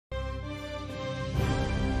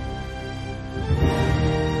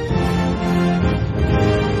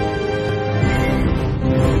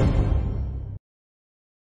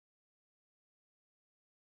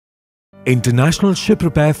International ship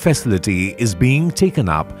repair facility is being taken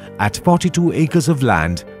up at 42 acres of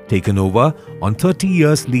land taken over on 30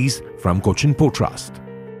 years lease from Cochin Port Trust.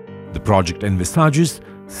 The project envisages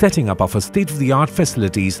setting up of a state-of-the-art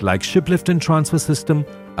facilities like ship lift and transfer system,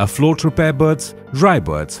 afloat repair berths, dry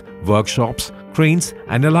berths, workshops, cranes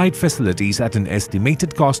and allied facilities at an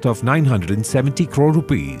estimated cost of 970 crore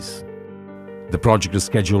rupees. The project is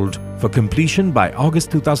scheduled for completion by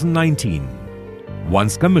August 2019.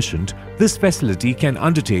 Once commissioned, this facility can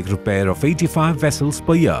undertake repair of 85 vessels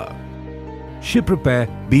per year. Ship repair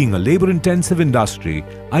being a labour-intensive industry,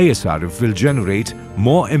 Isrf will generate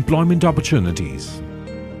more employment opportunities.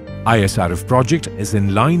 Isrf project is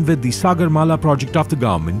in line with the Sagarmala project of the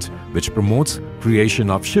government, which promotes creation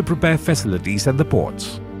of ship repair facilities at the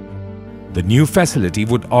ports. The new facility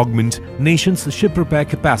would augment nation's ship repair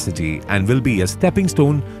capacity and will be a stepping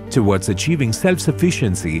stone towards achieving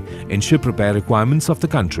self-sufficiency in ship repair requirements of the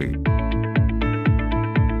country.